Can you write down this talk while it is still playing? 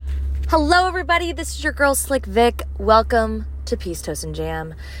Hello, everybody. This is your girl, Slick Vic. Welcome to Peace, Toast, and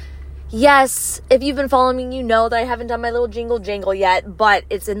Jam. Yes, if you've been following me, you know that I haven't done my little jingle yet, but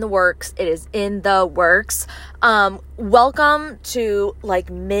it's in the works. It is in the works. Welcome to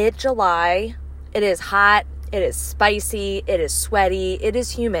mid-July. It is hot. It is spicy. It is sweaty. It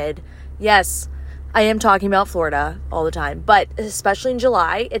is humid. Yes, I am talking about Florida all the time, but especially in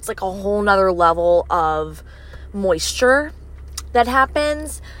July, it's like a whole nother level of moisture that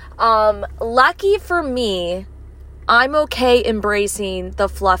happens. Lucky for me, I'm okay embracing the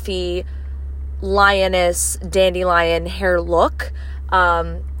fluffy lioness dandelion hair look,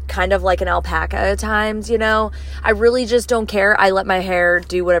 kind of like an alpaca at times, you know. I really just don't care. I let my hair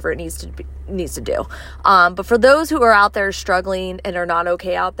do whatever it needs to do. But for those who are out there struggling and are not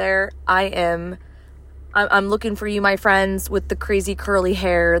okay out there, I'm looking for you, my friends, with the crazy curly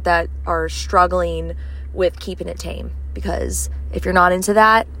hair that are struggling with keeping it tame. Because if you're not into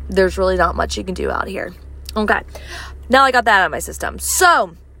that, there's really not much you can do out here. Okay. Now I got that out of my system.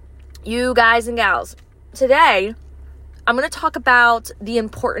 So, you guys and gals, today I'm going to talk about the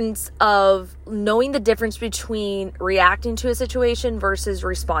importance of knowing the difference between reacting to a situation versus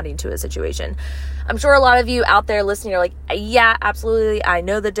responding to a situation. I'm sure a lot of you out there listening are like, yeah, absolutely. I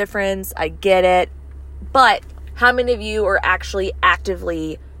know the difference. I get it. But how many of you are actually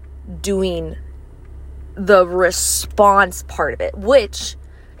actively doing the response part of it, which,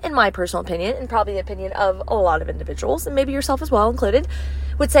 in my personal opinion, and probably the opinion of a lot of individuals, and maybe yourself as well included,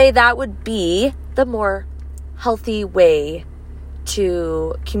 would say that would be the more healthy way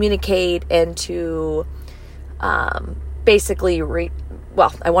to communicate and to basically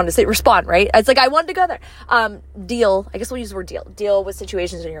I wanted to say respond, right? It's like I wanted to go there. Deal, I guess we'll use the word deal with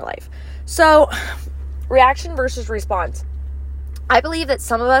situations in your life. So, reaction versus response. I believe that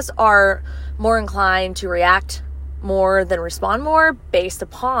some of us are more inclined to react more than respond more based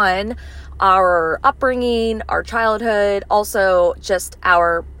upon our upbringing, our childhood, also just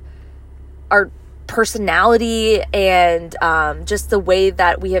our personality and just the way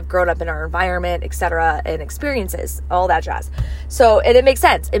that we have grown up in our environment, etc., and experiences, all that jazz. So, and it makes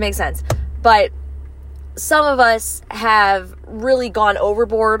sense. But some of us have really gone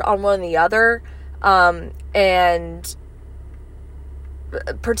overboard on one or the other, and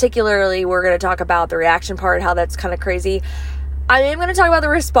particularly we're going to talk about the reaction part, how that's kind of crazy. I am going to talk about the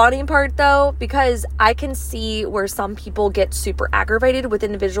responding part though, because I can see where some people get super aggravated with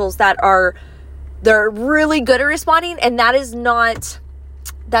individuals they're really good at responding, and it's not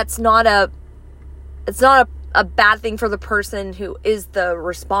a bad thing for the person who is the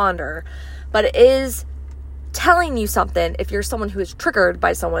responder, but it is telling you something if you're someone who is triggered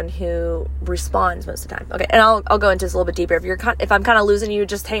by someone who responds most of the time. Okay, and I'll go into this a little bit deeper. If I'm kind of losing you,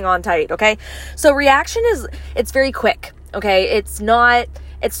 just hang on tight, okay? So reaction it's very quick, okay? It's not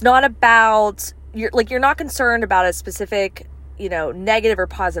about, you're not concerned about a specific, negative or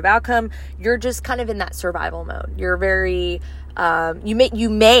positive outcome. You're just kind of in that survival mode. You're very, you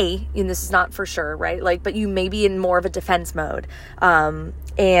may, and this is not for sure, right? But you may be in more of a defense mode.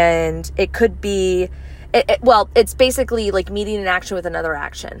 And it could be, it's basically like meeting an action with another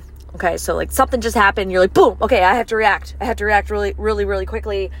action. Okay, so something just happened, you're like, boom, okay, I have to react really, really, really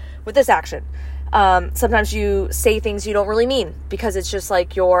quickly with this action. Sometimes you say things you don't really mean because it's just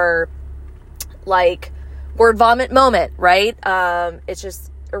your word vomit moment, right? It's just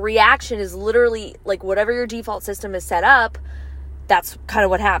a reaction is literally whatever your default system is set up, that's kind of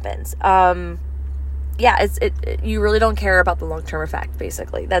what happens. You really don't care about the long-term effect,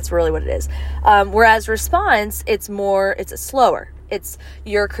 basically. That's really what it is. Whereas response, it's slower.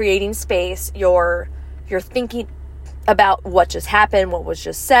 You're creating space. You're thinking about what just happened, what was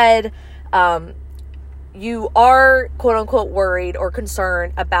just said. You are, quote unquote, worried or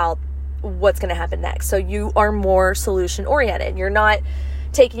concerned about what's going to happen next. So you are more solution oriented. You're not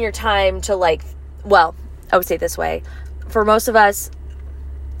taking your time to I would say it this way. For most of us,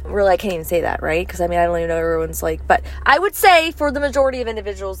 really, I can't even say that, right? Because I don't even know everyone's but I would say for the majority of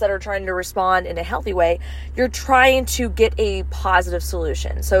individuals that are trying to respond in a healthy way, you're trying to get a positive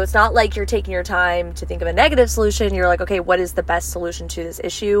solution. So it's not like you're taking your time to think of a negative solution. You're okay, what is the best solution to this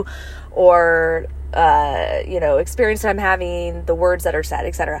issue or, experience that I'm having, the words that are said,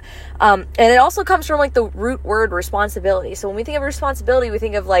 etc. And it also comes from the root word responsibility. So when we think of responsibility, we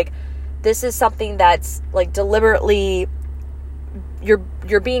think of this is something that's deliberately, you're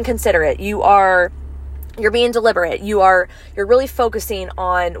being considerate. You're being deliberate. You're really focusing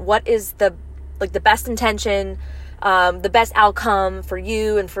on what is the best intention, the best outcome for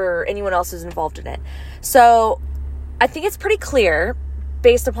you and for anyone else who's involved in it. So I think it's pretty clear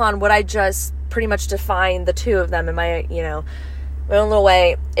based upon what I just pretty much defined the two of them in my, my own little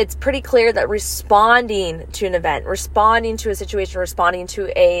way, it's pretty clear that responding to an event, responding to a situation, responding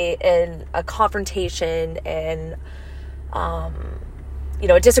to a confrontation and,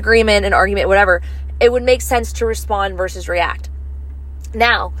 a disagreement, an argument, whatever, it would make sense to respond versus react.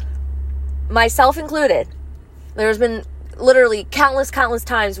 Now, myself included, there's been literally countless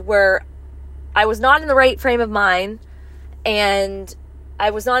times where I was not in the right frame of mind and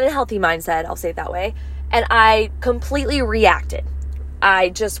I was not in a healthy mindset, I'll say it that way, and I completely reacted. I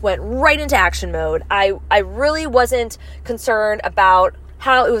just went right into action mode. I really wasn't concerned about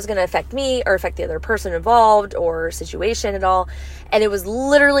how it was going to affect me or affect the other person involved or situation at all. And it was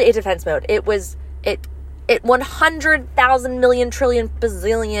literally a defense mode. It 100,000 million trillion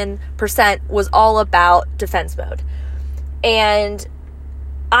bazillion % was all about defense mode. And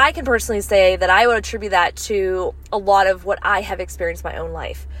I can personally say that I would attribute that to a lot of what I have experienced in my own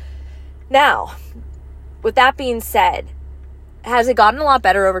life. Now, with that being said, has it gotten a lot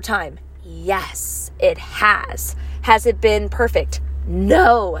better over time? Yes, it has. Has it been perfect?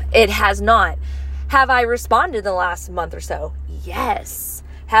 No, it has not. Have I responded in the last month or so? Yes.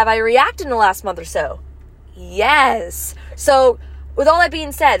 Have I reacted in the last month or so? Yes. So, with all that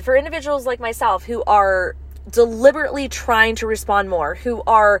being said, for individuals like myself who are deliberately trying to respond more, who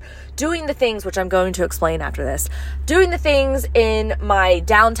are doing the things, which I'm going to explain after this, doing the things in my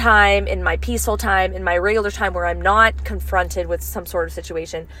downtime, in my peaceful time, in my regular time where I'm not confronted with some sort of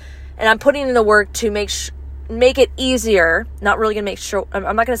situation, and I'm putting in the work to make it easier, not really going to make sure, I'm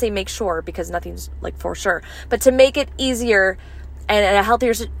not going to say make sure because nothing's like for sure, but to make it easier and a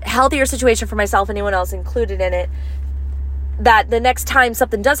healthier situation for myself and anyone else included in it, that the next time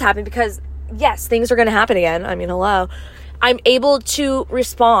something does happen, because yes, things are going to happen again. I mean, hello. I'm able to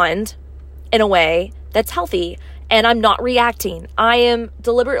respond in a way that's healthy and I'm not reacting. I am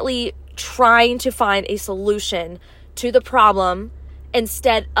deliberately trying to find a solution to the problem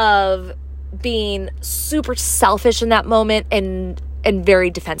instead of being super selfish in that moment and very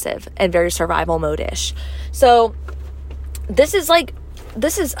defensive and very survival mode-ish. So this is like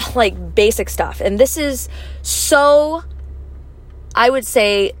basic stuff. And this is so, I would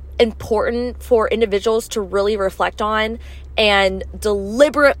say, important for individuals to really reflect on and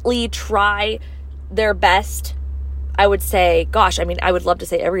deliberately try their best. I would say, I would love to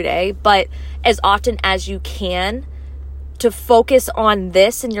say every day, but as often as you can, to focus on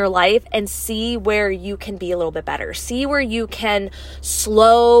this in your life and see where you can be a little bit better. See where you can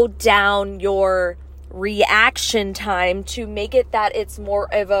slow down your reaction time to make it that it's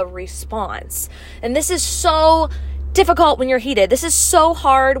more of a response. And this is so difficult when you're heated. This is so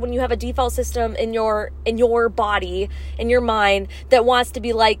hard when you have a default system in your body, in your mind, that wants to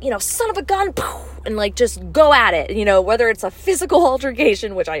be like, son of a gun, and like just go at it, whether it's a physical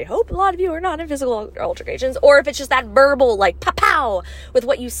altercation, which I hope a lot of you are not in physical altercations, or if it's just that verbal, like pow with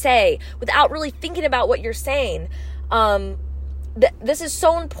what you say without really thinking about what you're saying. This is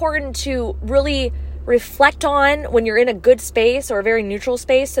so important to really reflect on when you're in a good space or a very neutral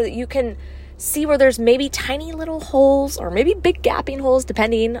space, so that you can see where there's maybe tiny little holes or maybe big gapping holes,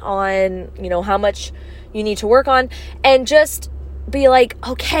 depending on, how much you need to work on, and just be like,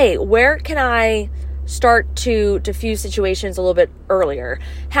 okay, where can I start to diffuse situations a little bit earlier?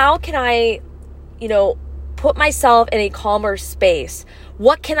 How can I, put myself in a calmer space?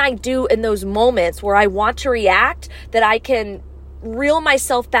 What can I do in those moments where I want to react, that I can reel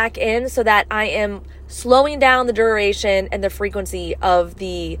myself back in so that I am slowing down the duration and the frequency of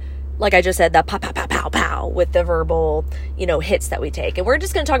the, like I just said, the pow, pow, pow, pow, pow with the verbal, hits that we take. And we're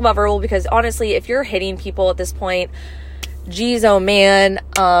just going to talk about verbal because honestly, if you're hitting people at this point, geez, oh man,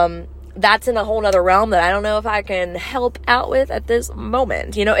 that's in a whole nother realm that I don't know if I can help out with at this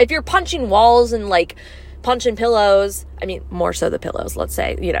moment. If you're punching walls and like punching pillows, I mean, more so the pillows, let's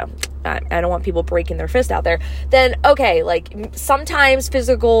say, I don't want people breaking their fist out there, then okay, like sometimes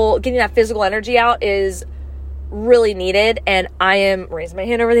getting that physical energy out is really needed, and I am raising my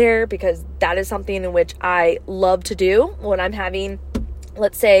hand over there because that is something in which I love to do when I'm having,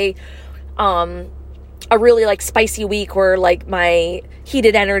 let's say, a really like spicy week where like my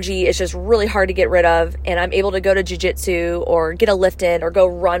heated energy is just really hard to get rid of, and I'm able to go to jiu-jitsu or get a lift in or go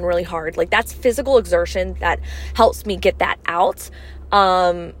run really hard. Like that's physical exertion that helps me get that out.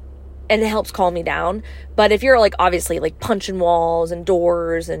 And it helps calm me down. But if you're like obviously like punching walls and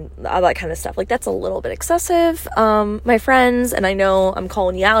doors and all that kind of stuff, like that's a little bit excessive, my friends. And I know I'm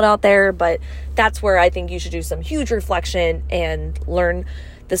calling you out there, but that's where I think you should do some huge reflection and learn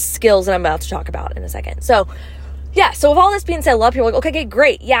the skills that I'm about to talk about in a second. So yeah, so with all this being said, a lot of people are like, okay,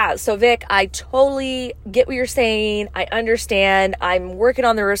 great. Yeah, so Vic, I totally get what you're saying. I understand. I'm working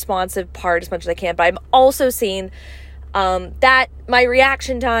on the responsive part as much as I can, but I'm also seeing that my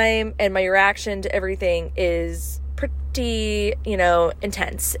reaction time and my reaction to everything is pretty,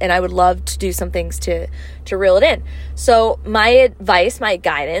 intense, and I would love to do some things to reel it in. So my advice, my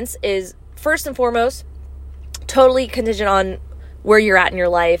guidance is, first and foremost, totally contingent on where you're at in your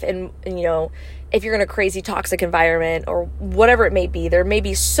life, and if you're in a crazy toxic environment or whatever it may be. There may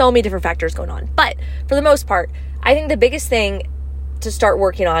be so many different factors going on, but for the most part, I think the biggest thing to start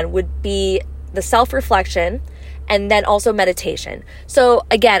working on would be the self-reflection, and then also meditation. So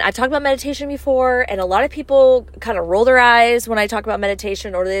again, I've talked about meditation before, and a lot of people kind of roll their eyes when I talk about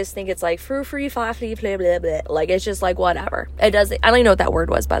meditation, or they just think it's like frou-frou, fluffy, blah, blah, blah. Like, it's just like whatever. It doesn't, I don't even know what that word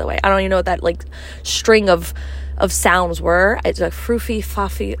was, by the way. I don't even know what that like string of sounds were. It's like froofy,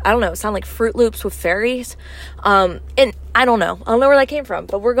 fluffy. I don't know. It sounded like Fruit Loops with fairies. And I don't know. I don't know where that came from,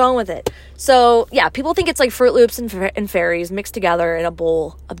 but we're going with it. So yeah, people think it's like Fruit Loops and fairies mixed together in a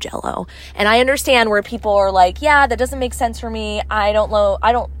bowl of Jell-O. And I understand where people are like, yeah, that doesn't make sense for me. I don't know.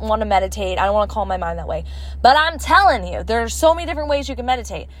 I don't want to meditate. I don't want to calm my mind that way. But I'm telling you, there's so many different ways you can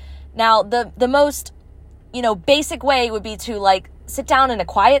meditate. Now, the most, basic way would be to like sit down in a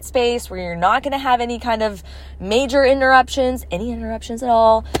quiet space where you're not going to have any kind of major interruptions, any interruptions at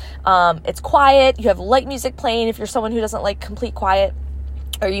all. It's quiet. You have light music playing if you're someone who doesn't like complete quiet,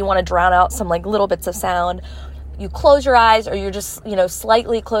 or you want to drown out some like little bits of sound. You close your eyes, or you're just,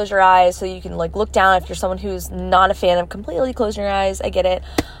 slightly close your eyes so you can like look down if you're someone who's not a fan of completely closing your eyes. I get it.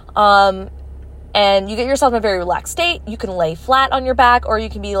 And you get yourself in a very relaxed state. You can lay flat on your back, or you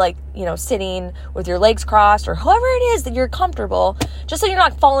can be like, sitting with your legs crossed, or however it is that you're comfortable, just so you're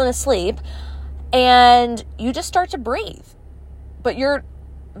not falling asleep. And you just start to breathe. But you're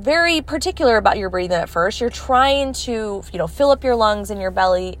very particular about your breathing at first. You're trying to, fill up your lungs and your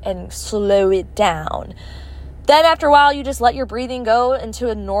belly and slow it down. Then after a while, you just let your breathing go into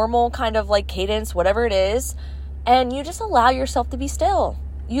a normal kind of like cadence, whatever it is. And you just allow yourself to be still.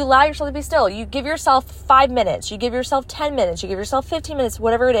 You allow yourself to be still. You give yourself 5 minutes. You give yourself 10 minutes. You give yourself 15 minutes,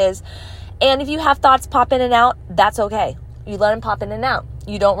 whatever it is. And if you have thoughts pop in and out, that's okay. You let them pop in and out.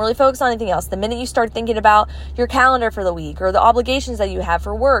 You don't really focus on anything else. The minute you start thinking about your calendar for the week, or the obligations that you have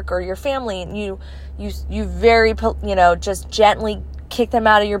for work or your family, and you very, just gently kick them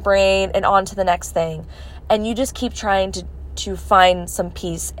out of your brain and on to the next thing. And you just keep trying to find some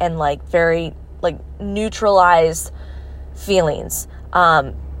peace and like very like neutralized feelings.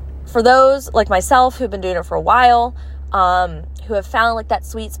 For those like myself who've been doing it for a while, who have found like that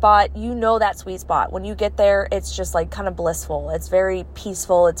sweet spot, that sweet spot. When you get there, it's just like kind of blissful. It's very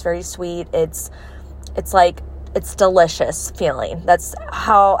peaceful. It's very sweet. It's delicious feeling. That's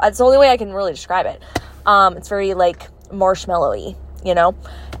the only way I can really describe it. It's very like marshmallowy,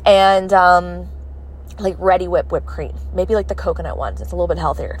 and, like ready whipped cream, maybe like the coconut ones. It's a little bit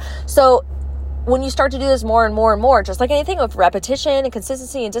healthier. So when you start to do this more and more and more, just like anything with repetition and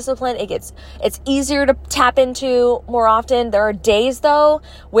consistency and discipline, it's easier to tap into more often. There are days though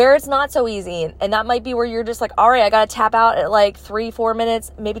where it's not so easy. And that might be where you're just like, all right, I got to tap out at like 3-4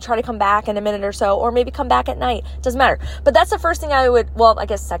 minutes, maybe try to come back in a minute or so, or maybe come back at night. Doesn't matter. But that's the first thing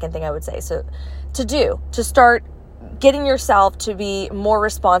second thing I would say. So to start getting yourself to be more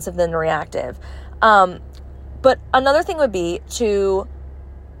responsive than reactive. But another thing would be to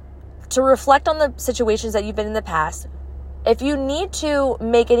reflect on the situations that you've been in the past. If you need to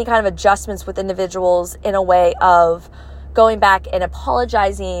make any kind of adjustments with individuals in a way of going back and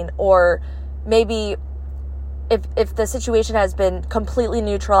apologizing, or maybe if the situation has been completely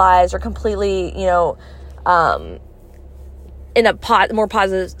neutralized or completely, in a more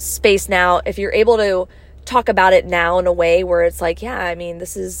positive space now, if you're able to talk about it now in a way where it's like, yeah, I mean,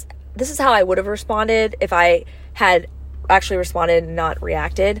 this is how I would have responded if I had actually responded and not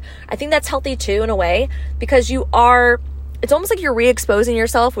reacted. I think that's healthy too in a way, because it's almost like you're re-exposing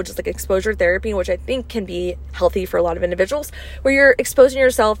yourself, which is like exposure therapy, which I think can be healthy for a lot of individuals, where you're exposing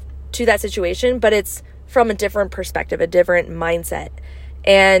yourself to that situation, but it's from a different perspective, a different mindset.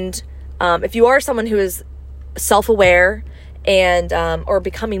 And if you are someone who is self-aware and or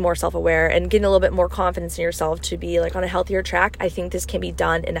becoming more self-aware and getting a little bit more confidence in yourself to be like on a healthier track, I think this can be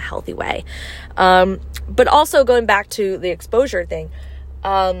done in a healthy way. But also going back to the exposure thing,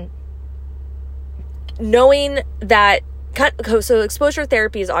 knowing that so exposure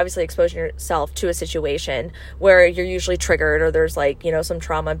therapy is obviously exposing yourself to a situation where you're usually triggered, or there's like, some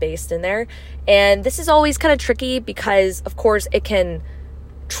trauma based in there. And this is always kind of tricky because of course it can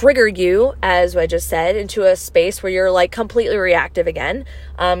trigger you, as I just said, into a space where you're like completely reactive again.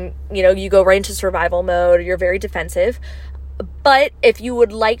 You go right into survival mode, or you're very defensive. But if you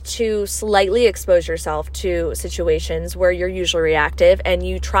would like to slightly expose yourself to situations where you're usually reactive and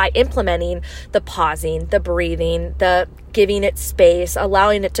you try implementing the pausing, the breathing, the giving it space,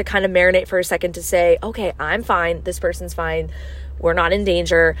 allowing it to kind of marinate for a second to say, okay, I'm fine. This person's fine. We're not in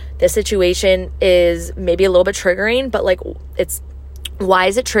danger. This situation is maybe a little bit triggering, but like why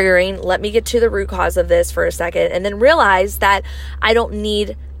is it triggering? Let me get to the root cause of this for a second and then realize that I don't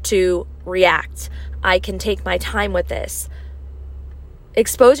need to react. I can take my time with this.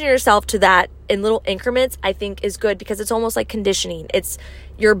 Exposing yourself to that in little increments, I think, is good because it's almost like conditioning.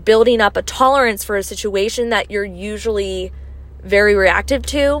 You're building up a tolerance for a situation that you're usually very reactive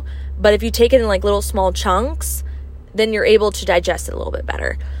to, but if you take it in like little small chunks, then you're able to digest it a little bit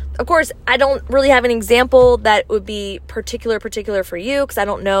better. Of course, I don't really have an example that would be particular for you because I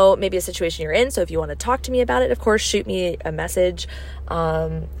don't know maybe a situation you're in. So if you want to talk to me about it, of course, shoot me a message.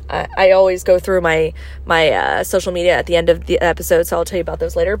 I always go through my social media at the end of the episode, so I'll tell you about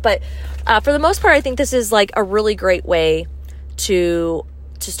those later. But for the most part, I think this is like a really great way to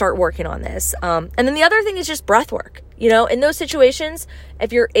start working on this. And then the other thing is just breath work. You know, in those situations,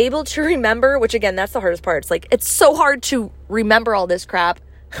 if you're able to remember, which again, that's the hardest part. It's like, it's so hard to remember all this crap.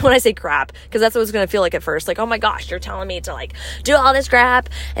 When I say crap, because that's what it's going to feel like at first. Like, oh my gosh, you're telling me to like do all this crap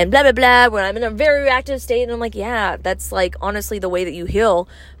and blah, blah, blah, when I'm in a very reactive state. And I'm like, yeah, that's like honestly the way that you heal.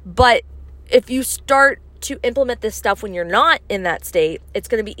 But if you start to implement this stuff when you're not in that state, it's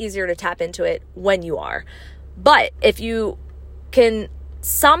going to be easier to tap into it when you are. But if you can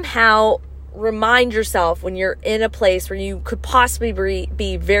somehow remind yourself when you're in a place where you could possibly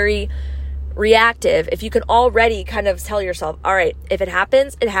be very reactive, if you can already kind of tell yourself, all right, if it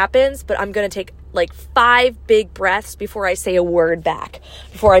happens, but I'm going to take like 5 big breaths before I say a word back,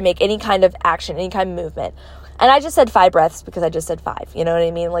 before I make any kind of action, any kind of movement. And I just said 5 breaths because I just said 5, you know what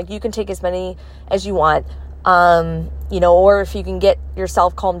I mean? Like you can take as many as you want, you know, or if you can get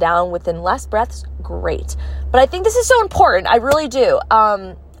yourself calmed down within less breaths, great. But I think this is so important. I really do.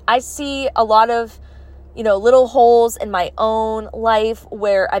 I see a lot of, you know, little holes in my own life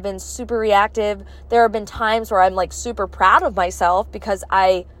where I've been super reactive. There have been times where I'm like super proud of myself because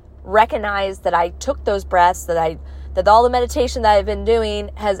I recognize that I took those breaths, that all the meditation that I've been doing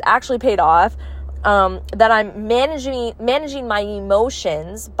has actually paid off, that I'm managing my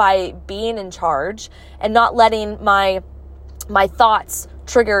emotions by being in charge and not letting my thoughts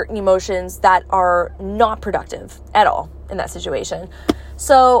trigger emotions that are not productive at all in that situation.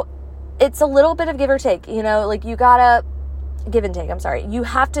 So it's a little bit of give or take, you know, like you gotta give and take. You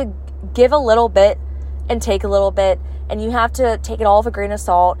have to give a little bit and take a little bit, and you have to take it all with a grain of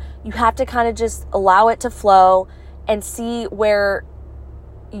salt. You have to kind of just allow it to flow and see where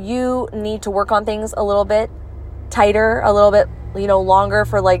you need to work on things a little bit tighter, a little bit, you know, longer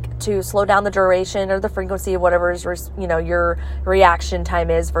for like to slow down the duration or the frequency of whatever is, you know, your reaction time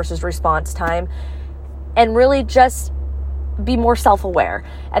is versus response time, and really just be more self-aware.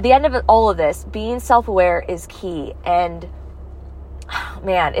 At the end of all of this, being self-aware is key. And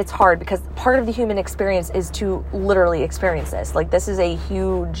man, it's hard because part of the human experience is to literally experience this. Like this is a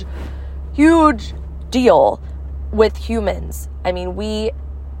huge deal with humans. I mean, we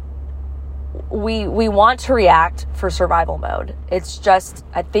want to react for survival mode. It's just,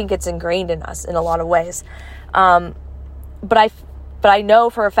 I think it's ingrained in us in a lot of ways. But I know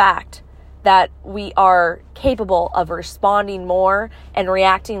for a fact that we are capable of responding more and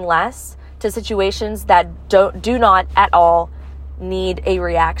reacting less to situations that do not at all need a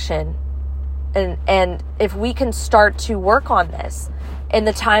reaction. And if we can start to work on this in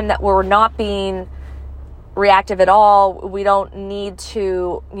the time that we're not being reactive at all, we don't need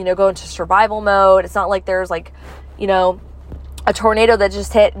to, you know, go into survival mode. It's not like there's like, you know, a tornado that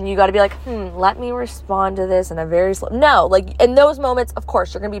just hit and you got to be like, let me respond to this in a very slow. No, like in those moments, of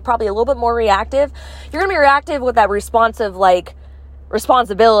course, you're going to be probably a little bit more reactive. You're going to be reactive with that responsive, like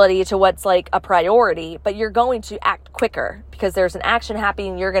responsibility to what's like a priority, but you're going to act quicker because there's an action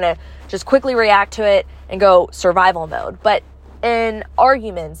happening. You're going to just quickly react to it and go survival mode. But in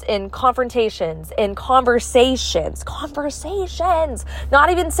arguments, in confrontations, in conversations,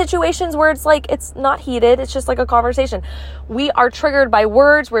 not even situations where it's like, it's not heated. It's just like a conversation. We are triggered by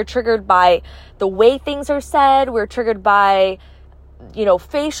words. We're triggered by the way things are said. We're triggered by, you know,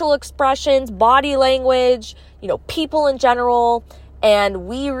 facial expressions, body language, you know, people in general. And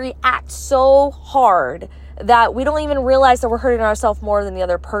we react so hard that we don't even realize that we're hurting ourselves more than the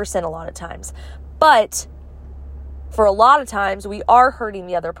other person a lot of times. But for a lot of times, we are hurting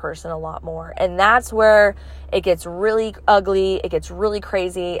the other person a lot more. And that's where it gets really ugly. It gets really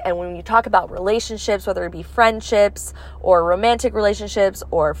crazy. And when you talk about relationships, whether it be friendships or romantic relationships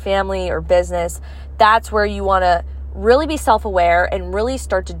or family or business, that's where you want to really be self-aware and really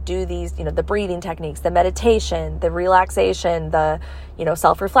start to do these, the breathing techniques, the meditation, the relaxation, the,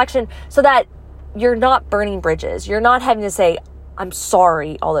 self-reflection, so that you're not burning bridges. You're not having to say, I'm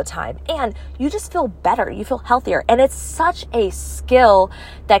sorry all the time. And you just feel better. You feel healthier. And it's such a skill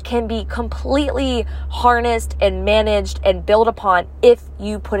that can be completely harnessed and managed and built upon if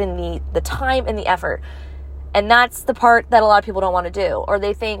you put in the time and the effort. And that's the part that a lot of people don't want to do, or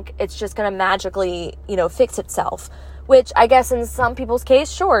they think it's just going to magically, fix itself, which I guess in some people's case,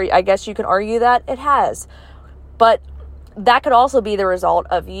 sure, I guess you could argue that it has. But that could also be the result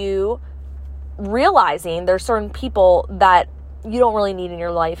of you realizing there's certain people that you don't really need in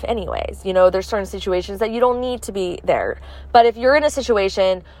your life anyways. There's certain situations that you don't need to be there. But if you're in a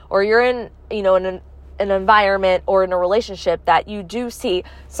situation, or you're in, in an environment or in a relationship that you do see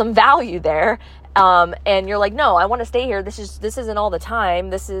some value there, and you're like, no, I want to stay here. This isn't all the time.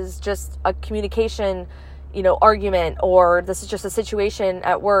 This is just a communication, argument, or this is just a situation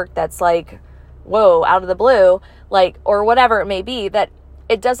at work that's like, whoa, out of the blue, like, or whatever it may be, that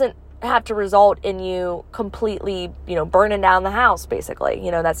it doesn't have to result in you completely, burning down the house, basically.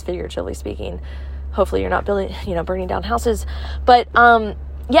 That's figuratively speaking. Hopefully you're not burning down houses. But,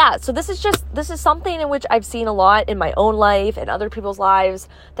 yeah, so this is something in which I've seen a lot in my own life and other people's lives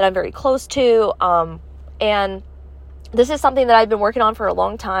that I'm very close to. And this is something that I've been working on for a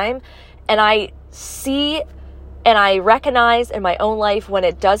long time. And I see and I recognize in my own life when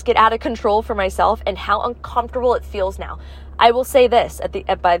it does get out of control for myself and how uncomfortable it feels now. I will say this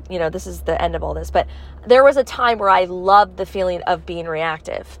this is the end of all this, but there was a time where I loved the feeling of being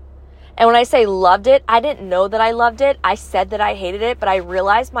reactive. And when I say loved it, I didn't know that I loved it. I said that I hated it, but I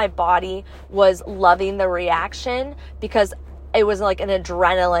realized my body was loving the reaction because it was like an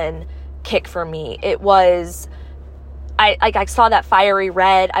adrenaline kick for me. It was, I saw that fiery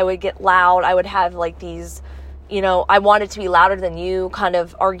red. I would get loud. I would have like these, I wanted to be louder than you kind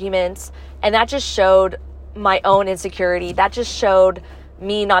of arguments. And that just showed my own insecurity. That just showed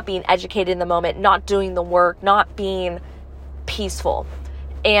me not being educated in the moment, not doing the work, not being peaceful.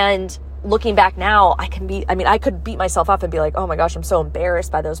 And looking back now, I could beat myself up and be like, oh my gosh, I'm so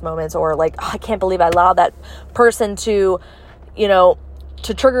embarrassed by those moments. Or like, oh, I can't believe I allowed that person to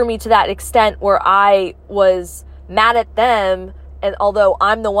trigger me to that extent where I was mad at them. And although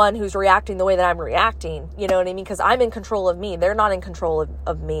I'm the one who's reacting the way that I'm reacting, you know what I mean? Because I'm in control of me. They're not in control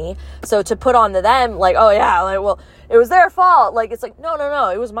of me. So to put on to them, like, oh yeah, like, well, it was their fault. Like, it's like,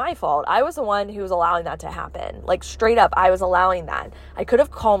 no, it was my fault. I was the one who was allowing that to happen. Like, straight up, I was allowing that. I could have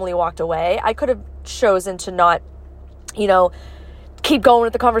calmly walked away. I could have chosen to not, keep going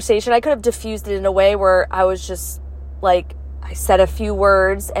with the conversation. I could have diffused it in a way where I was just like, I said a few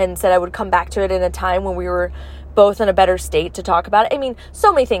words and said I would come back to it in a time when we were both in a better state to talk about it. I mean,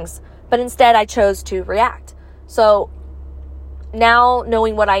 so many things, but instead I chose to react. So now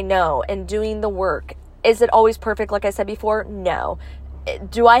knowing what I know and doing the work, is it always perfect? Like I said before, no.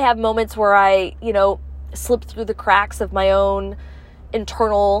 Do I have moments where I, slip through the cracks of my own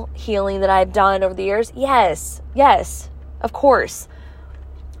internal healing that I've done over the years? Yes, of course.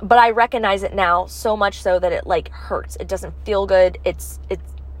 But I recognize it now so much so that it like hurts. It doesn't feel good.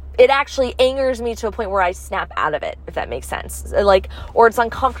 It actually angers me to a point where I snap out of it, if that makes sense. Like, or it's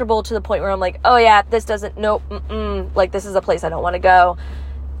uncomfortable to the point where I'm like, oh yeah, this doesn't, nope, like this is a place I don't want to go.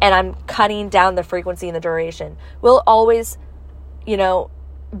 And I'm cutting down the frequency and the duration. Will it always,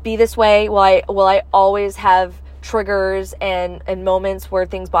 be this way? Will I always have triggers and moments where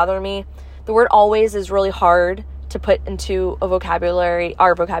things bother me? The word always is really hard to put into our vocabulary,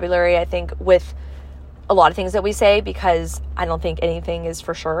 I think, with a lot of things that we say, because I don't think anything is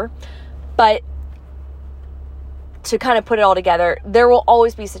for sure. But to kind of put it all together, there will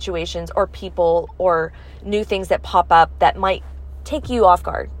always be situations or people or new things that pop up that might take you off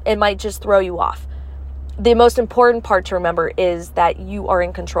guard. It might just throw you off. The most important part to remember is that you are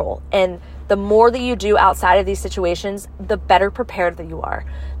in control. And the more that you do outside of these situations, the better prepared that you are.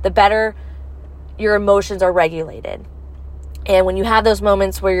 The better your emotions are regulated. And when you have those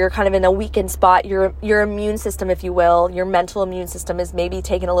moments where you're kind of in a weakened spot, your immune system, if you will, your mental immune system is maybe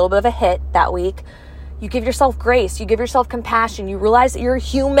taking a little bit of a hit that week. You give yourself grace. You give yourself compassion. You realize that you're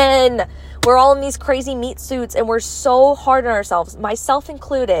human. We're all in these crazy meat suits and we're so hard on ourselves, myself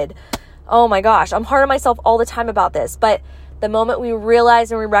included. Oh my gosh, I'm hard on myself all the time about this. But the moment we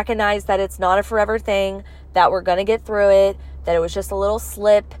realize and we recognize that it's not a forever thing, that we're going to get through it, that it was just a little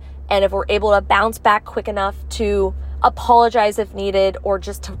slip, and if we're able to bounce back quick enough to apologize if needed, or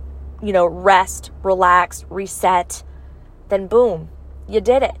just to, rest, relax, reset, then boom, you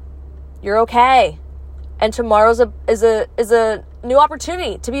did it. You're okay. And tomorrow's is a new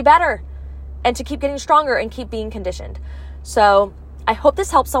opportunity to be better. and to keep getting stronger and keep being conditioned. So I hope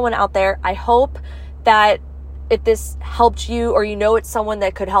this helps someone out there. I hope that if this helped you, or you know it's someone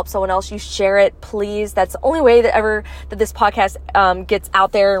that could help someone else, you share it, please. That's the only way that this podcast gets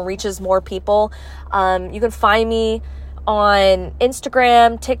out there and reaches more people. You can find me on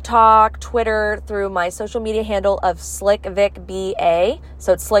Instagram, TikTok, Twitter, through my social media handle of SlickVicBA.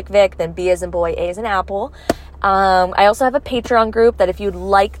 So it's SlickVic, then B as in boy, A as in apple. I also have a Patreon group that if you'd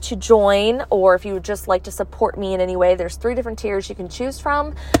like to join, or if you would just like to support me in any way, there's 3 different tiers you can choose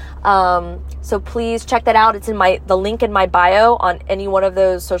from. So please check that out. It's in the link in my bio on any one of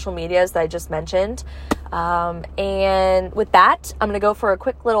those social medias that I just mentioned. And with that, I'm going to go for a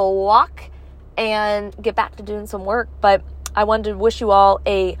quick little walk and get back to doing some work. But I wanted to wish you all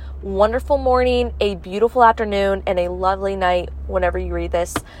a wonderful morning, a beautiful afternoon, and a lovely night whenever you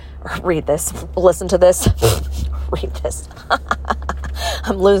listen to this. Read this.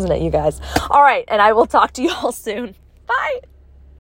 I'm losing it, you guys. All right, and I will talk to you all soon. Bye.